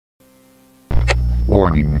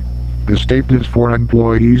Warning. This tape is for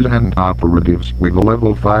employees and operatives with a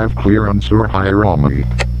level 5 clearance or higher only.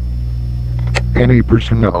 Any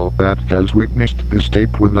personnel that has witnessed this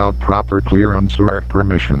tape without proper clearance or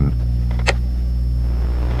permission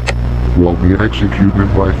will be executed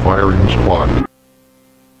by firing squad.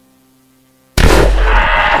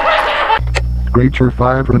 Creature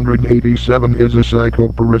 587 is a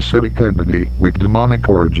psychoparasitic entity with demonic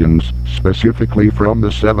origins, specifically from the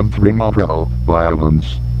 7th ring of hell,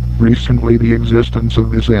 violence. Recently the existence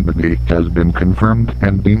of this entity has been confirmed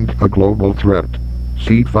and deemed a global threat.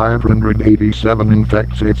 C-587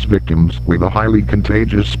 infects its victims with a highly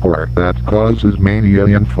contagious spore that causes mania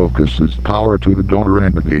and focuses power to the donor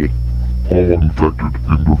entity. All infected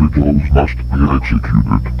individuals must be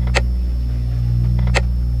executed.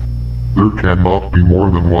 There cannot be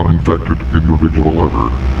more than one infected individual ever.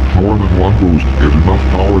 More than one host has enough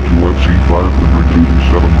power to let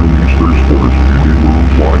C-587 release their spores in a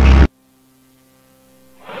worldwide scale.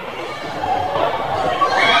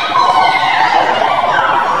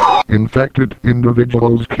 Infected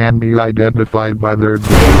individuals can be identified by their